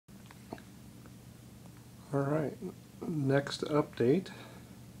Alright, next update,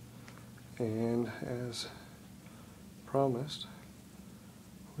 and as promised,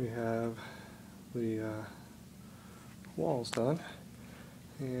 we have the walls done,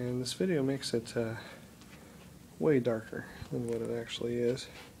 and this video makes it way darker than what it actually is.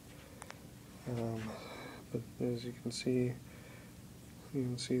 But as you can see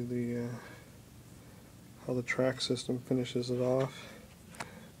the how the track system finishes it off.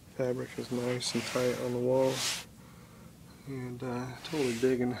 Fabric is nice and tight on the wall, and totally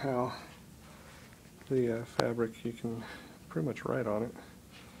digging how the fabric, you can pretty much write on it.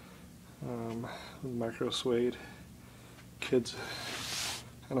 Micro suede. Kids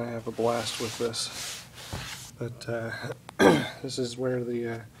and I have a blast with this. But this is where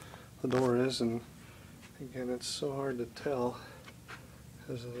the door is, and again, it's so hard to tell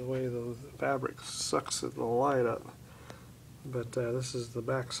because of the way the fabric sucks the light up. But this is the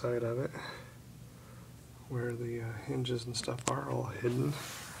back side of it, where the hinges and stuff are all hidden.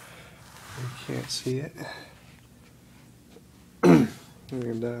 You can't see it.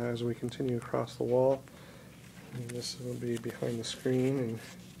 And as we continue across the wall, and this will be behind the screen, and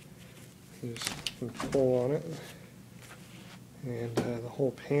you just can pull on it, and the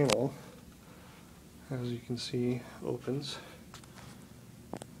whole panel, as you can see, opens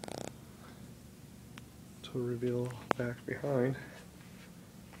to reveal back behind.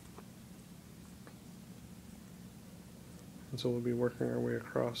 And so we'll be working our way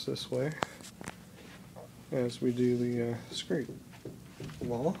across this way as we do the screen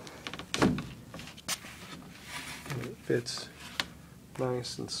wall. And it fits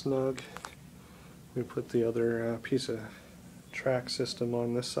nice and snug. We put the other piece of track system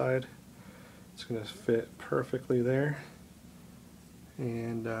on this side. It's going to fit perfectly there,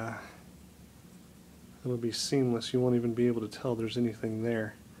 and it'll be seamless. You won't even be able to tell there's anything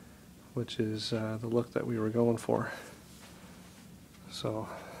there, which is the look that we were going for. So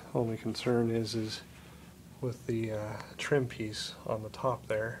only concern is with the trim piece on the top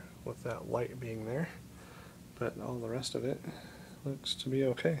there, with that light being there, but all the rest of it looks to be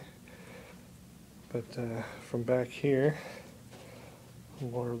okay. But from back here,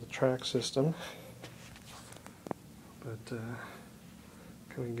 more of the track system, but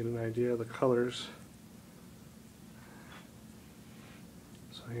kind of get an idea of the colors.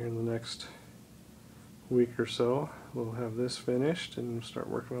 So here in the next week or so, we'll have this finished and start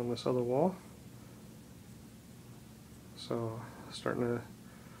working on this other wall. So starting to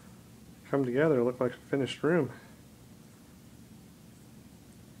come together, look like a finished room.